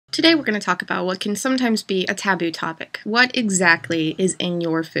Today we're going to talk about what can sometimes be a taboo topic. What exactly is in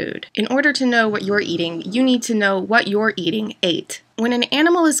your food? In order to know what you're eating, you need to know what you're eating ate. When an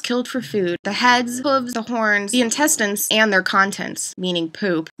animal is killed for food, the heads, hooves, the horns, the intestines, and their contents, meaning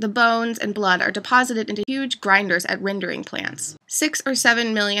poop, the bones and blood are deposited into huge grinders at rendering plants. 6 or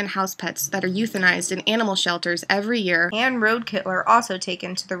 7 million house pets that are euthanized in animal shelters every year, and roadkill are also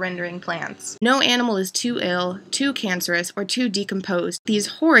taken to the rendering plants. No animal is too ill, too cancerous, or too decomposed. These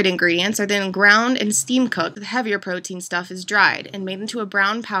horrid ingredients are then ground and steam cooked. The heavier protein stuff is dried and made into a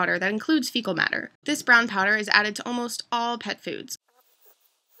brown powder that includes fecal matter. This brown powder is added to almost all pet foods,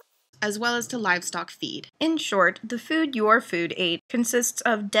 as well as to livestock feed. In short, the food your food ate consists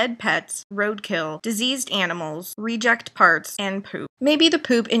of dead pets, roadkill, diseased animals, reject parts, and poop. Maybe the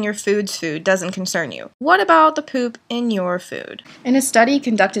poop in your food's food doesn't concern you. What about the poop in your food? In a study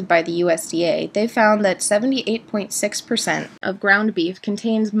conducted by the USDA, they found that 78.6% of ground beef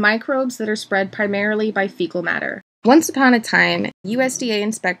contains microbes that are spread primarily by fecal matter. Once upon a time, USDA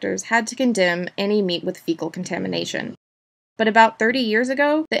inspectors had to condemn any meat with fecal contamination. But about 30 years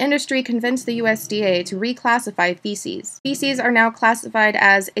ago, the industry convinced the USDA to reclassify feces. Feces are now classified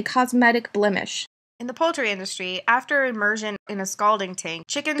as a cosmetic blemish. In the poultry industry, after immersion in a scalding tank,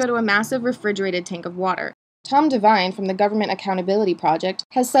 chickens go to a massive refrigerated tank of water. Tom Devine from the Government Accountability Project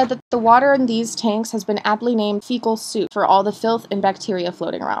has said that the water in these tanks has been aptly named fecal soup for all the filth and bacteria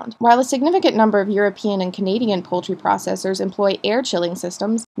floating around. While a significant number of European and Canadian poultry processors employ air chilling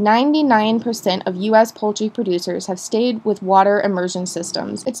systems, 99% of U.S. poultry producers have stayed with water immersion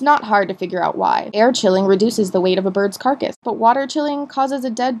systems. It's not hard to figure out why. Air chilling reduces the weight of a bird's carcass, but water chilling causes a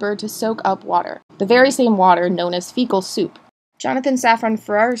dead bird to soak up water, the very same water known as fecal soup. Jonathan Safran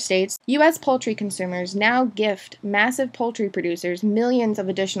Farrar states, U.S. poultry consumers now gift massive poultry producers millions of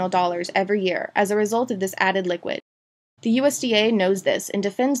additional dollars every year as a result of this added liquid. The USDA knows this and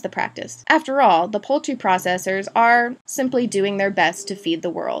defends the practice. After all, the poultry processors are simply doing their best to feed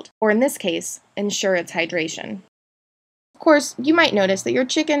the world, or in this case, ensure its hydration. Of course, you might notice that your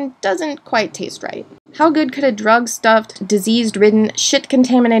chicken doesn't quite taste right. How good could a drug-stuffed, disease-ridden,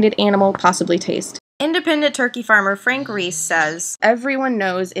 shit-contaminated animal possibly taste? Independent turkey farmer Frank Reese says, "Everyone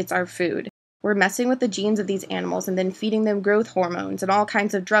knows it's our food. We're messing with the genes of these animals and then feeding them growth hormones and all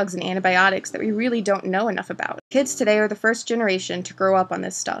kinds of drugs and antibiotics that we really don't know enough about. Kids today are the first generation to grow up on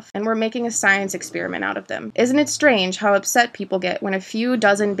this stuff, and we're making a science experiment out of them. Isn't it strange how upset people get when a few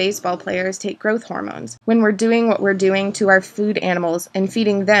dozen baseball players take growth hormones, when we're doing what we're doing to our food animals and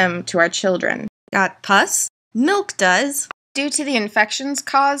feeding them to our children? Got pus? Milk does." Due to the infections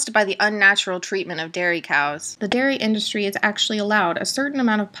caused by the unnatural treatment of dairy cows, the dairy industry is actually allowed a certain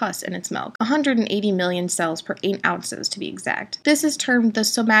amount of pus in its milk, 180 million cells per 8 ounces to be exact. This is termed the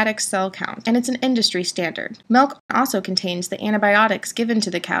somatic cell count, and it's an industry standard. Milk also contains the antibiotics given to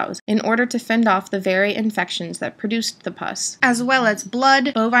the cows in order to fend off the very infections that produced the pus, as well as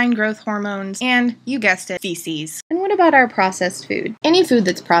blood, bovine growth hormones, and, you guessed it, feces. And what about our processed food? Any food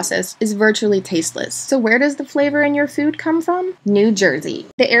that's processed is virtually tasteless. So where does the flavor in your food come from? New Jersey.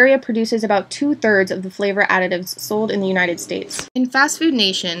 The area produces about 2/3 of the flavor additives sold in the United States. In Fast Food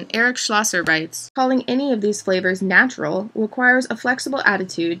Nation, Eric Schlosser writes, "Calling any of these flavors natural requires a flexible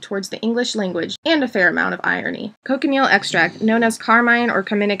attitude towards the English language and a fair amount of irony. Cochineal extract, known as carmine or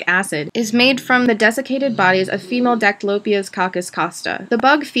cominic acid, is made from the desiccated bodies of female Dactylopias coccus costa. The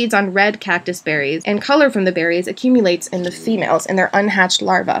bug feeds on red cactus berries, and color from the berries accumulates in the females in their unhatched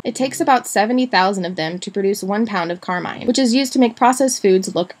larvae. It takes about 70,000 of them to produce 1 pound of carmine, which is used to make processed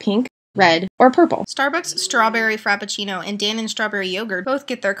foods look pink, red, or purple. Starbucks Strawberry Frappuccino and Dannon Strawberry Yogurt both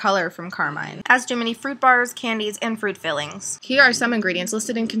get their color from carmine, as do many fruit bars, candies, and fruit fillings. Here are some ingredients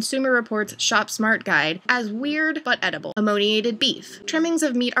listed in Consumer Reports' Shop Smart Guide as weird but edible. Ammoniated beef. Trimmings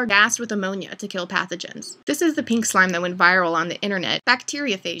of meat are gassed with ammonia to kill pathogens. This is the pink slime that went viral on the internet.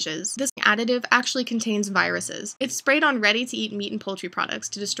 Bacteriophages. This additive actually contains viruses. It's sprayed on ready-to-eat meat and poultry products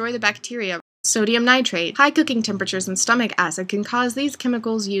to destroy the bacteria. Sodium nitrate. High cooking temperatures and stomach acid can cause these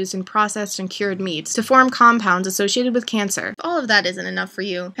chemicals used in processed and cured meats to form compounds associated with cancer. If all of that isn't enough for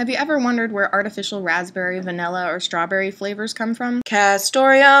you, have you ever wondered where artificial raspberry, vanilla, or strawberry flavors come from?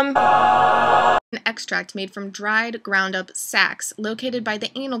 Castoreum! An extract made from dried, ground-up sacs located by the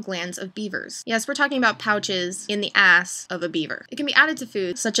anal glands of beavers. Yes, we're talking about pouches in the ass of a beaver. It can be added to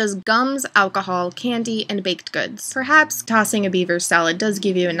foods such as gums, alcohol, candy, and baked goods. Perhaps tossing a beaver's salad does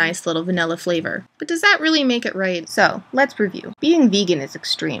give you a nice little vanilla flavor, but does that really make it right? So, let's review. Being vegan is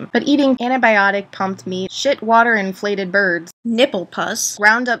extreme, but eating antibiotic-pumped meat, shit water-inflated birds, nipple pus,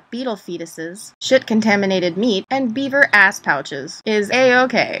 ground-up beetle fetuses, shit-contaminated meat, and beaver ass pouches is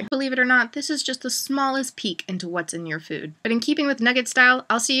a-okay. Believe it or not, this is just just the smallest peek into what's in your food. But in keeping with nugget style,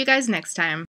 I'll see you guys next time.